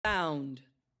round.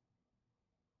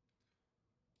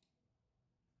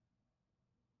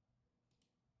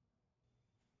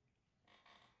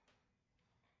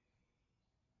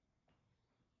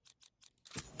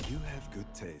 You have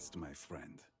good taste, my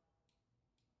friend.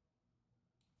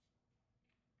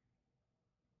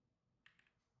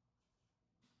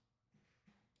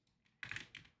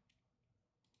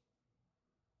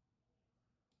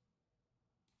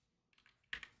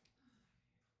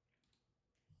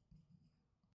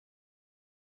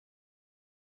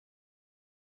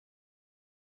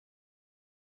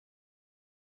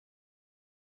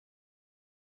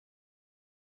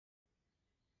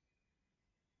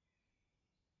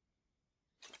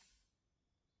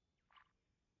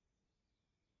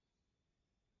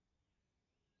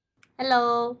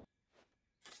 Hello.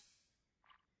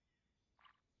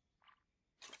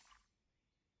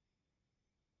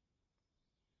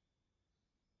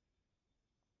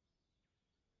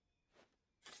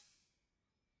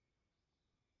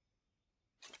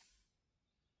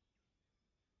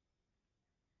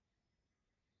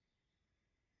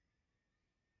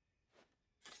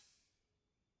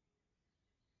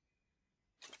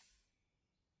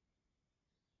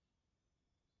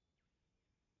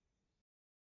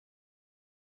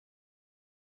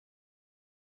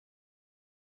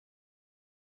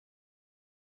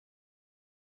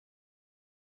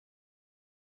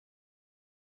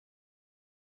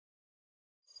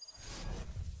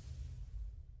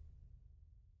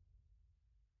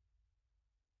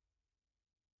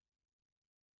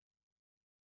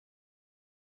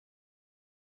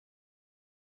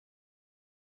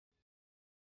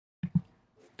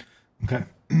 Okay,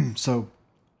 so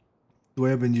the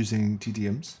way I've been using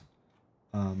tdms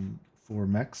for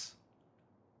mechs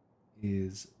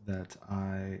is that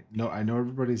I know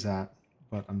everybody's at,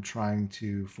 but I'm trying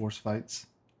to force fights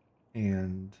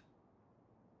and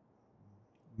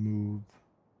move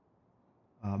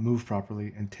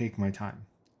properly and take my time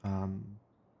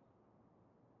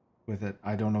with it.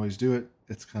 I don't always do it.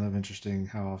 It's kind of interesting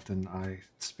how often I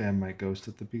spam my ghost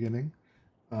at the beginning.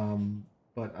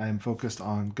 But I am focused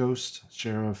on Ghost,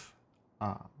 Sheriff,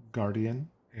 Guardian,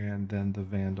 and then the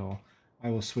Vandal. I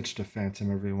will switch to Phantom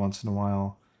every once in a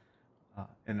while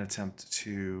in an attempt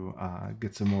to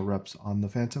get some more reps on the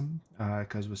Phantom,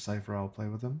 because with Cypher I'll play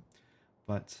with him.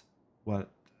 But what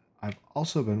I've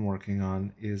also been working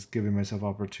on is giving myself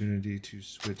opportunity to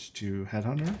switch to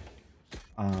Headhunter,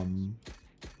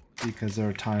 because there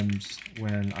are times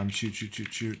when I'm shoot,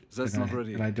 That's not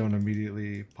ready. and I don't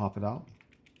immediately pop it out.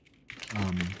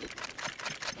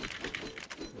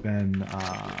 Been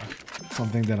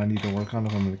something that I need to work on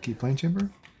if I'm in the key playing chamber,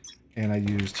 and I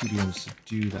use tdms to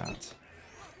do that.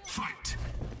 Fight.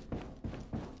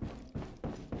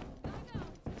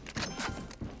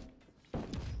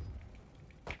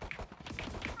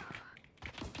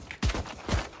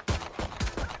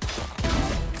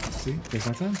 See, there's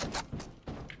my time.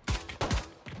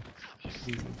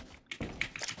 Easy.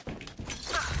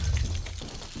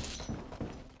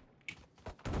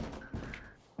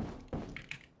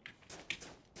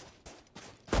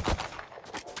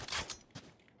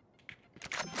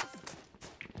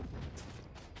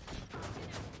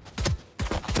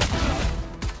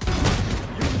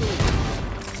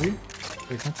 See?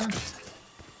 Takes my time.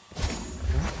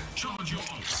 Charge your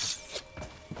ults.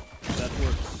 That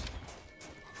works.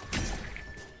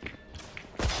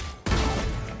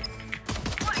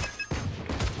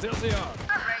 There they are.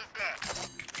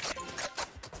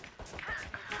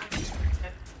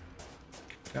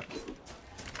 Yep.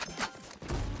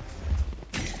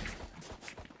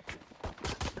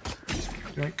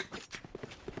 Yoink.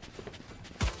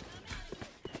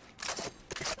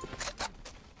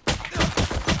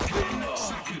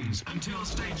 Seconds until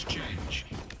stage change.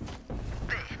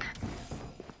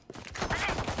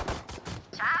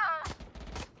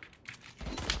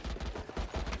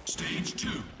 Stage 2.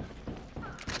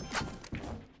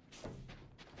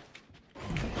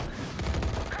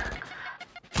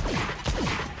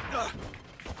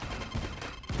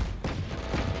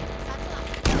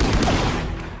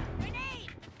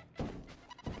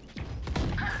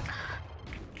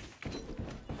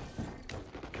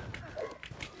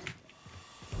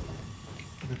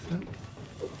 That's it.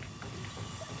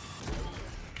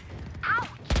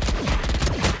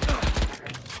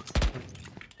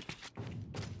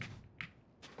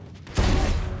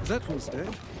 That one's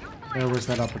dead. There was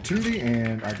that opportunity,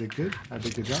 and I did good. I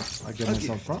did a good job. I give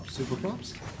myself props, super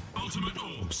props. Ultimate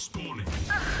orb spawning.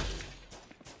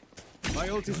 My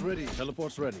ult is ready.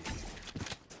 Teleport's ready.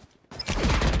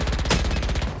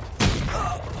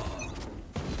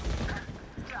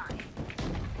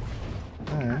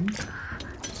 And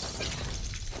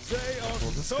They are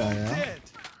Pull this so guy out. dead.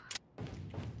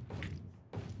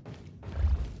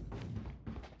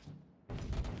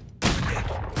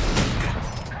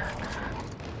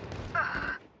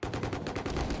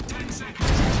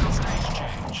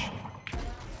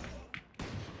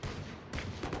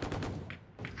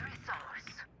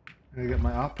 Can I get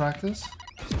my op practice?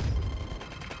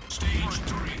 Stage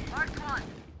 3.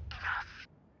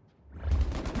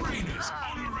 Raiders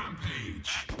on a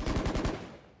rampage.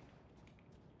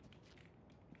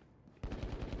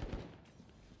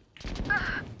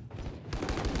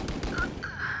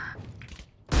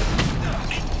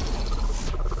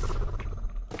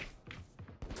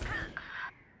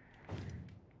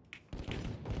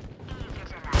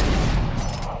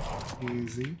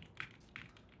 Easy.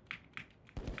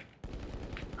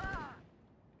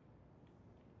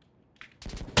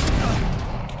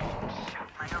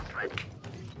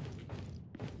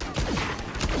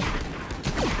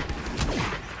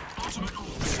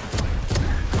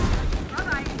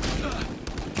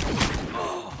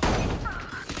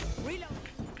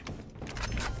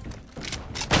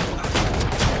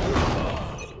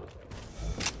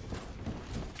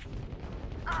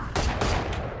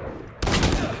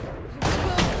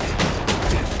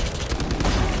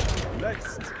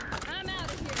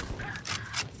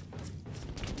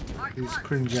 These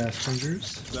cringe ass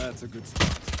fingers. That's a good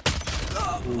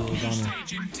start. Ooh, on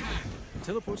Stage in 10.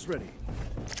 Teleport's ready.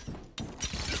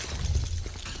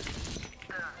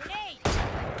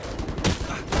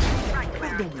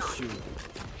 Where don't we shoot?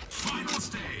 Final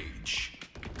stage.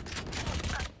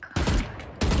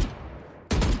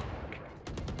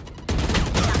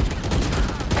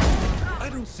 I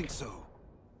don't think so.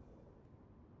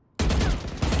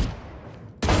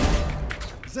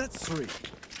 That's 3.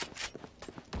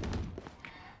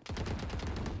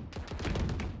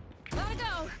 Gotta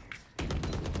go.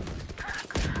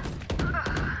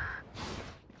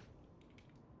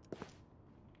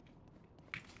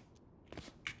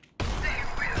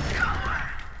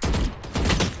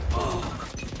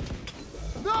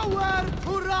 Nowhere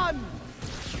to run!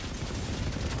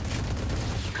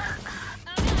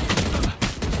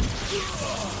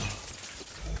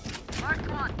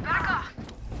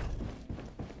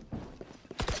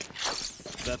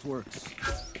 That works.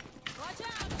 Watch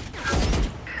out.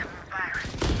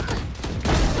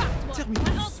 Tell me My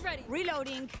this. ult's ready.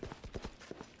 Reloading.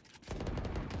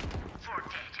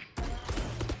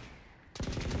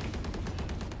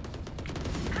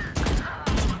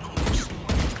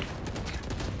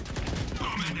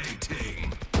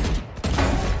 Dominating.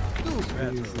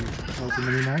 easy. That was a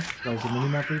mini map. That was a mini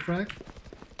map refrag.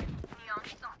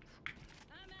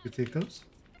 You take those.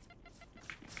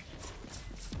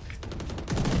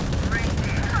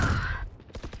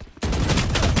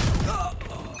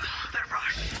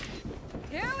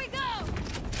 Here we go.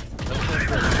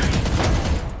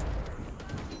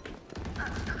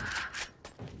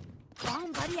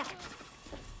 Bomb buddy out.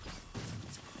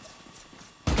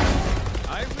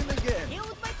 I win again. Deal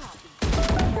with my coffee.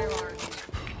 Where are you?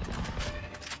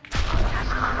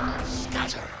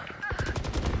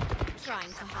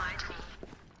 Trying to hide me.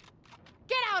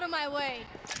 Get out of my way.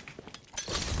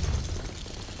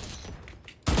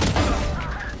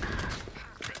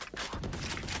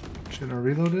 Should I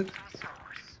reload it?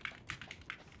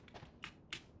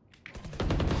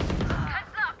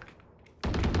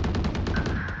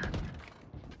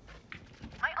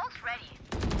 My ult's ready.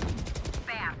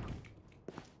 Bam.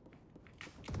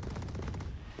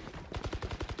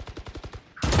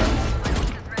 My ult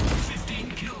is ready.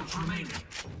 15 kills remaining.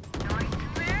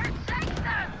 Nightmare, take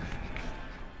them!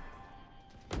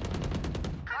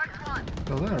 Mark one.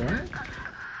 Still there, right?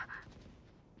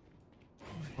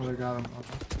 Oh, they got him.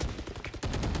 Okay.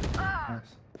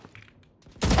 Nice.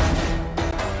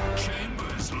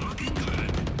 Chambers looking good.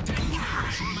 10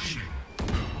 kills remaining.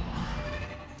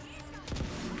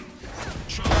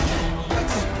 Charging.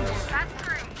 That's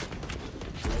 3.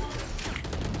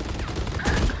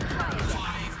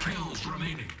 5 kills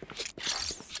remaining.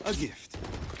 A gift.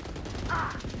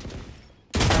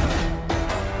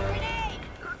 Grenade.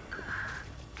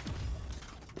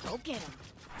 Go get him.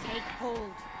 Take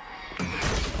hold.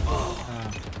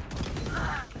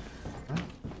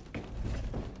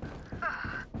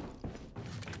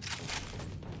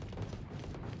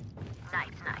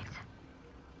 Nice, nice.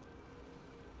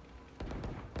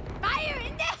 Fire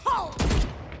in the hole.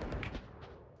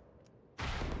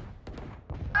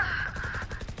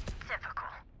 Typical.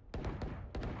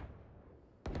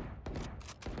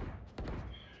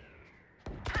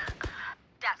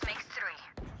 That makes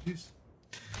 3. Jeez.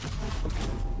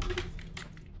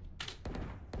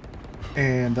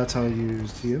 And that's how I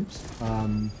use TMs.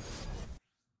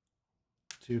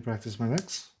 to practice my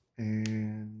mechs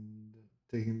and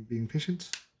being patient.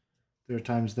 There are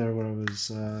times there where I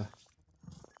was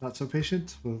not so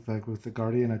patient with the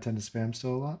Guardian. I tend to spam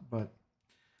still a lot, but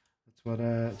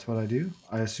that's what I do.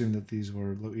 I assume that these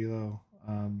were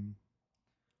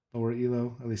lower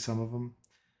elo, at least some of them,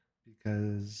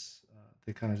 because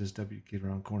they kind of just W keyed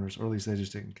around corners, or at least they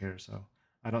just didn't care. So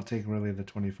I don't take really the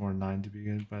 24-9 to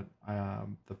begin, but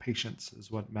the patience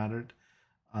is what mattered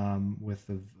with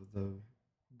the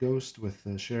Ghost, with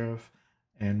the Sheriff,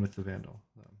 and with the Vandal.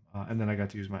 And then I got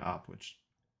to use my op, which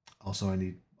also I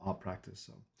need op practice.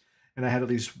 So, and I had at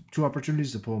least 2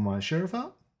 opportunities to pull my Sheriff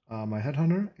out, my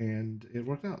Headhunter, and it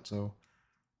worked out. So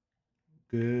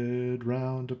good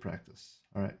round of practice.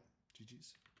 All right,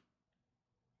 GG's.